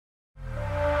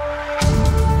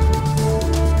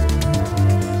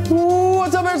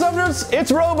Robo's,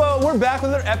 it's Robo. We're back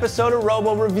with another episode of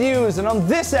Robo-Reviews, and on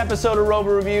this episode of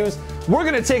Robo-Reviews, we're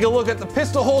gonna take a look at the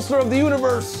pistol holster of the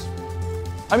universe.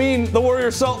 I mean, the Warrior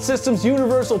Assault Systems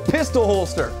Universal Pistol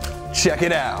Holster. Check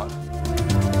it out.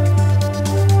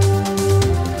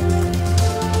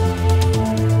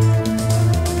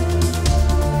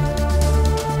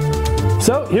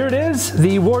 So here it is,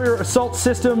 the Warrior Assault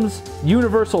Systems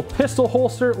Universal Pistol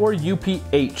Holster, or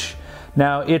UPH.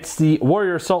 Now, it's the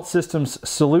Warrior Assault Systems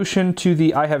solution to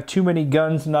the I have too many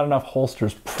guns, not enough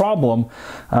holsters problem.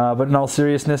 But in all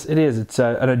seriousness, it is. It's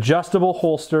an adjustable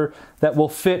holster that will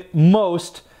fit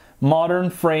most modern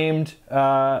framed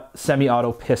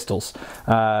semi-auto pistols.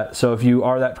 So if you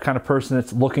are that kind of person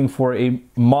that's looking for a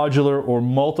modular or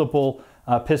multiple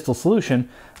pistol solution,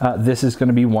 this is going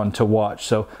to be one to watch.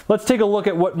 So let's take a look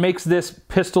at what makes this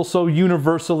pistol so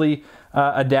universally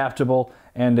adaptable,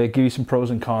 and give you some pros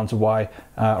and cons of why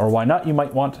or why not you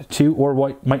might want to or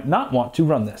why might not want to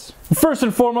run this. First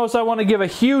and foremost, I want to give a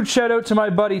huge shout out to my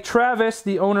buddy Travis,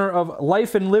 the owner of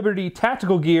Life and Liberty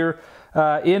Tactical Gear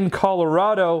in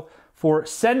Colorado, for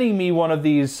sending me one of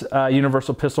these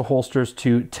universal pistol holsters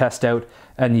to test out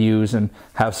and use and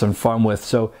have some fun with.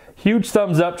 So huge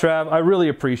thumbs up, Trav. I really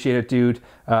appreciate it, dude.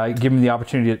 Give me the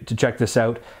opportunity to check this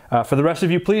out. For the rest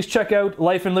of you, please check out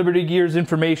Life and Liberty Gear's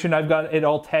information. I've got it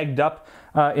all tagged up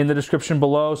in the description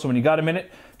below. So when you got a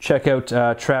minute, check out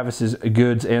Travis's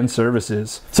goods and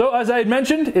services. So as I had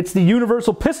mentioned, it's the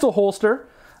Universal Pistol Holster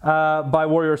by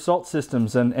Warrior Assault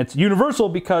Systems. And it's universal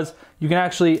because you can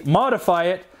actually modify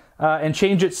it and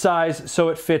change its size so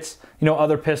it fits, you know,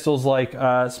 other pistols like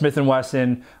Smith &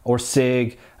 Wesson or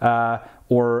SIG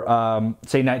or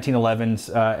say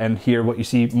 1911s, and here what you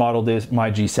see modeled is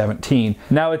my G17.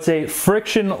 Now it's a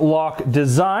friction lock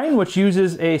design, which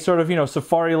uses a sort of, you know,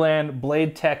 Safariland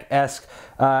Blade Tech-esque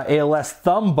ALS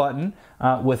thumb button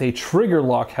with a trigger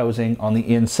lock housing on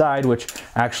the inside, which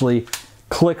actually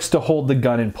clicks to hold the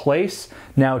gun in place.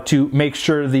 Now, to make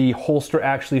sure the holster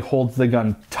actually holds the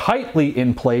gun tightly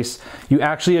in place, you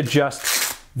actually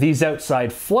adjust these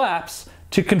outside flaps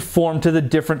to conform to the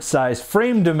different size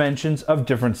frame dimensions of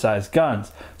different size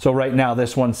guns. So right now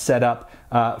this one's set up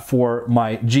for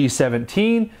my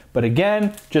G17, but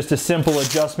again, just a simple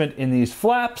adjustment in these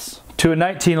flaps to a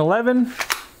 1911,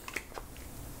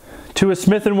 to a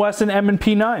Smith & Wesson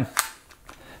M&P 9,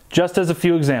 just as a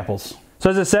few examples. So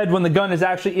as I said, when the gun is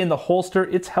actually in the holster,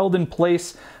 it's held in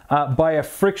place by a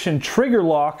friction trigger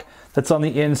lock that's on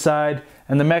the inside,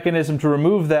 and the mechanism to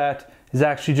remove that is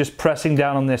actually just pressing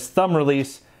down on this thumb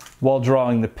release while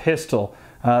drawing the pistol.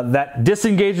 That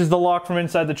disengages the lock from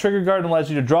inside the trigger guard and allows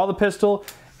you to draw the pistol,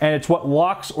 and it's what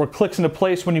locks or clicks into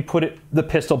place when you put the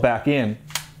pistol back in.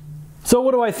 So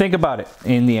what do I think about it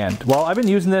in the end? Well, I've been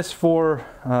using this for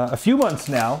a few months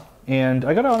now, and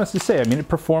I gotta honestly say, I mean, it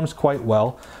performs quite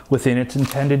well within its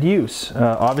intended use.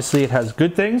 Obviously, it has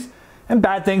good things and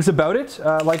bad things about it,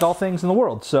 like all things in the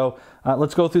world. So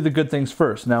let's go through the good things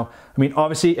first. Now, I mean,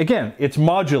 obviously, again, it's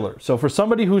modular. So for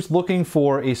somebody who's looking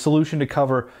for a solution to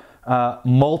cover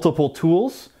multiple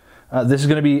tools, this is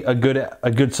going to be a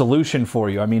good solution for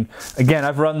you. I mean, again,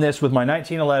 I've run this with my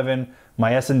 1911,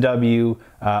 my S&W,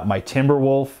 my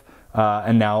Timberwolf,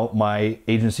 and now my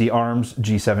Agency Arms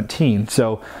G17.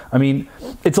 So, I mean,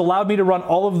 it's allowed me to run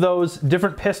all of those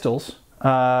different pistols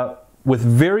with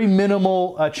very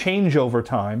minimal changeover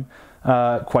time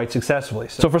quite successfully.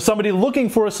 So for somebody looking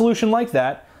for a solution like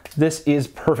that, this is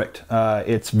perfect.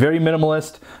 It's very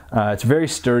minimalist, it's very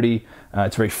sturdy,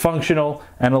 it's very functional,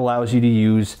 and allows you to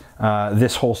use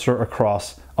this holster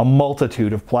across a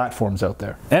multitude of platforms out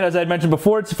there. And as I mentioned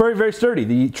before, it's very, very sturdy.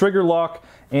 The trigger lock,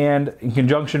 and in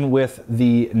conjunction with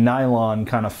the nylon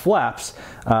kind of flaps,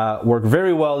 work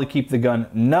very well to keep the gun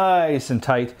nice and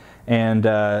tight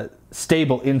and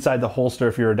stable inside the holster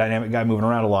if you're a dynamic guy moving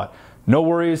around a lot. No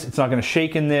worries, it's not going to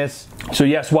shake in this. So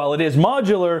yes, while it is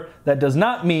modular, that does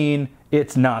not mean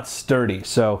it's not sturdy.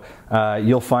 So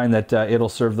you'll find that it'll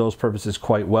serve those purposes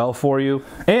quite well for you.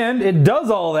 And it does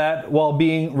all that while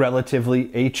being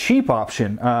relatively a cheap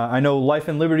option. I know Life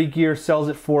and Liberty Gear sells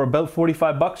it for about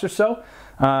 45 bucks or so.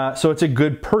 So it's a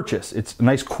good purchase. It's a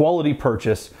nice quality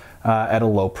purchase at a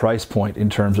low price point in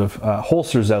terms of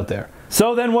holsters out there.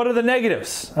 So then what are the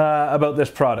negatives about this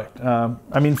product?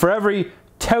 I mean, for every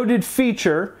touted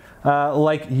feature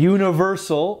like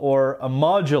universal or a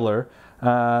modular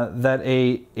that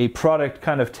a product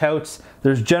kind of touts,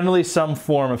 there's generally some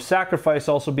form of sacrifice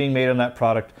also being made on that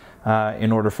product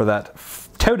in order for that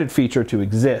touted feature to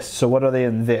exist. So what are they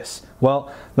in this?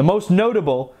 Well, the most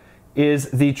notable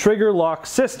is the trigger lock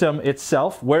system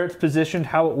itself, where it's positioned,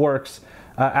 how it works,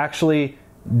 actually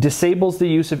disables the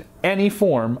use of any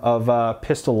form of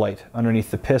pistol light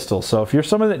underneath the pistol. So if you're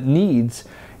someone that needs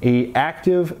a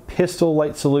active pistol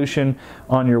light solution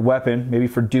on your weapon, maybe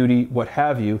for duty, what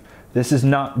have you, this is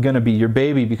not going to be your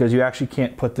baby, because you actually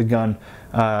can't put the gun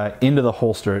into the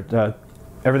holster.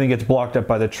 Everything gets blocked up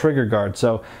by the trigger guard.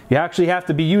 So you actually have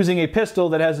to be using a pistol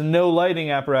that has no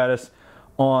lighting apparatus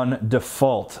on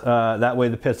default. That way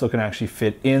the pistol can actually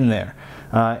fit in there.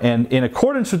 And in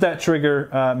accordance with that trigger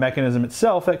mechanism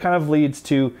itself, that kind of leads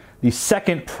to the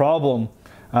second problem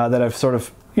that I've sort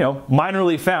of,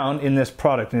 minorly found in this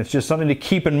product. And it's just something to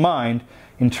keep in mind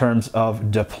in terms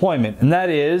of deployment. And that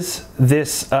is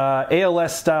this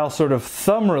ALS style sort of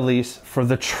thumb release for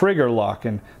the trigger lock.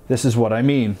 And this is what I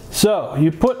mean. So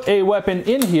you put a weapon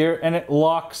in here and it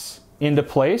locks into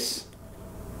place.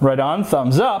 Right on,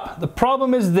 thumbs up. The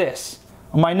problem is this.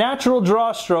 On my natural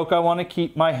draw stroke, I want to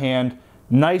keep my hand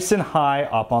nice and high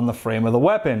up on the frame of the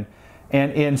weapon.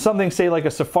 And in something, say like a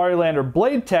Safariland or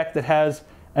Blade Tech that has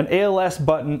an ALS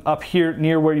button up here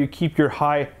near where you keep your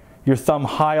thumb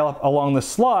high up along the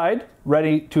slide,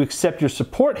 ready to accept your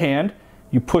support hand,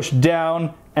 you push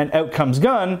down and out comes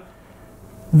gun.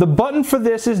 The button for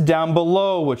this is down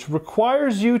below, which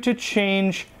requires you to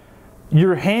change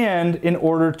your hand in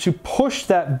order to push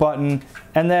that button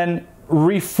and then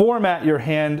reformat your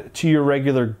hand to your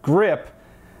regular grip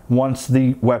once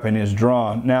the weapon is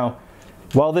drawn. Now,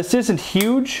 while this isn't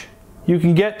huge, you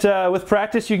can get, with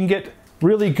practice, you can get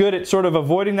really good at sort of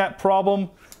avoiding that problem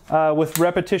with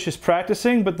repetitious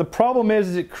practicing, but the problem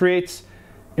is it creates,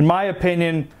 in my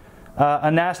opinion, a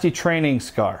nasty training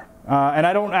scar. And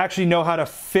I don't actually know how to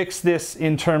fix this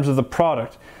in terms of the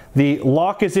product. The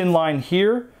lock is in line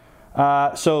here.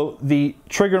 So the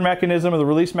trigger mechanism or the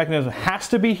release mechanism has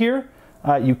to be here.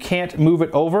 You can't move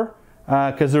it over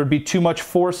because there would be too much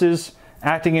forces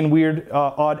acting in weird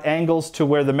odd angles to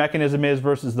where the mechanism is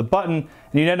versus the button,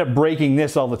 and you'd end up breaking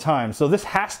this all the time. So this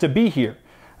has to be here.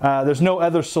 There's no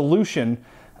other solution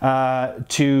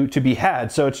to be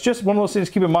had. So it's just one of those things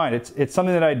to keep in mind. It's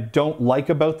something that I don't like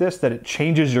about this, that it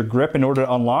changes your grip in order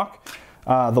to unlock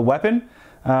the weapon.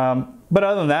 But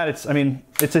other than that,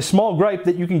 it's a small gripe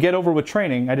that you can get over with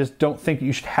training. I just don't think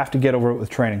you should have to get over it with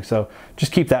training. So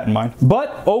just keep that in mind.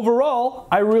 But overall,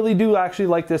 I really do actually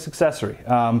like this accessory.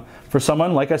 For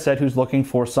someone, like I said, who's looking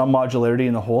for some modularity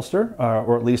in the holster,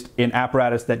 or at least an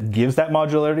apparatus that gives that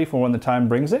modularity for when the time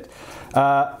brings it,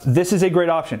 this is a great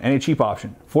option and a cheap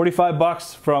option. 45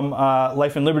 bucks from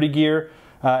Life and Liberty Gear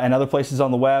and other places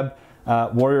on the web.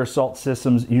 Warrior Assault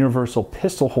Systems Universal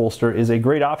Pistol Holster is a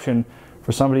great option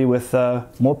for somebody with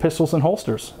more pistols than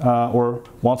holsters, or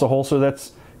wants a holster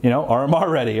that's, RMR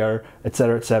ready, or et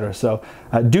cetera, et cetera. So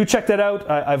do check that out.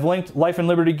 I've linked Life and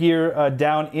Liberty Gear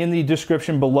down in the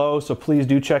description below, so please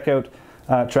do check out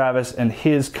Travis and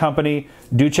his company.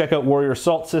 Do check out Warrior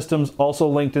Assault Systems, also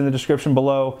linked in the description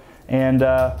below, and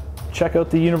check out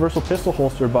the Universal Pistol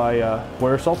Holster by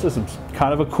Warrior Assault Systems.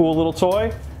 Kind of a cool little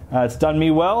toy. It's done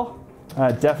me well.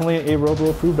 Definitely a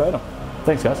Robo-approved item.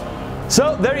 Thanks, guys.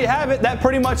 So there you have it. That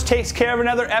pretty much takes care of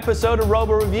another episode of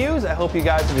Robo-Reviews. I hope you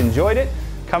guys have enjoyed it.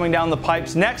 Coming down the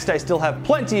pipes next, I still have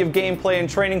plenty of gameplay and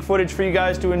training footage for you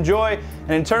guys to enjoy.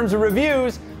 And in terms of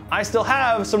reviews, I still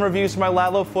have some reviews for my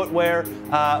Lalo footwear,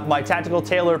 my Tactical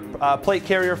Tailor plate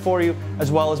carrier for you,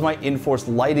 as well as my Enforced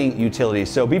lighting utilities.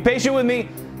 So be patient with me.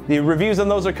 The reviews on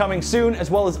those are coming soon, as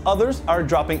well as others are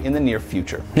dropping in the near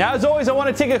future. Now, as always, I want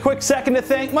to take a quick second to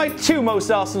thank my two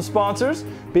most awesome sponsors,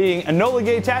 being Enola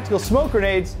Gay Tactical Smoke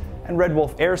Grenades and Red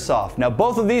Wolf Airsoft. Now,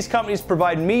 both of these companies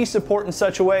provide me support in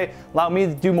such a way, allow me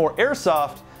to do more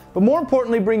airsoft, but more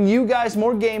importantly, bring you guys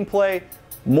more gameplay,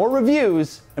 more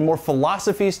reviews, and more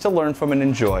philosophies to learn from and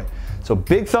enjoy. So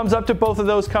big thumbs up to both of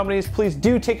those companies. Please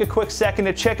do take a quick second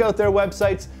to check out their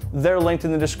websites. They're linked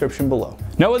in the description below.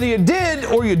 Now, whether you did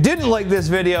or you didn't like this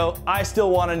video, I still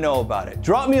want to know about it.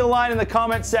 Drop me a line in the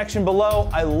comment section below.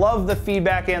 I love the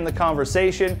feedback and the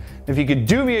conversation. If you could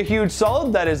do me a huge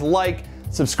solid, that is like,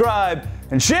 subscribe,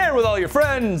 and share with all your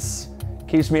friends.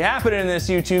 Keeps me happening in this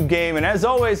YouTube game. And as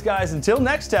always, guys, until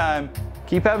next time,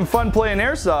 keep having fun playing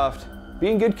airsoft,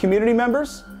 being good community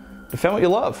members, defend what you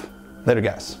love. Later,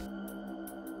 guys.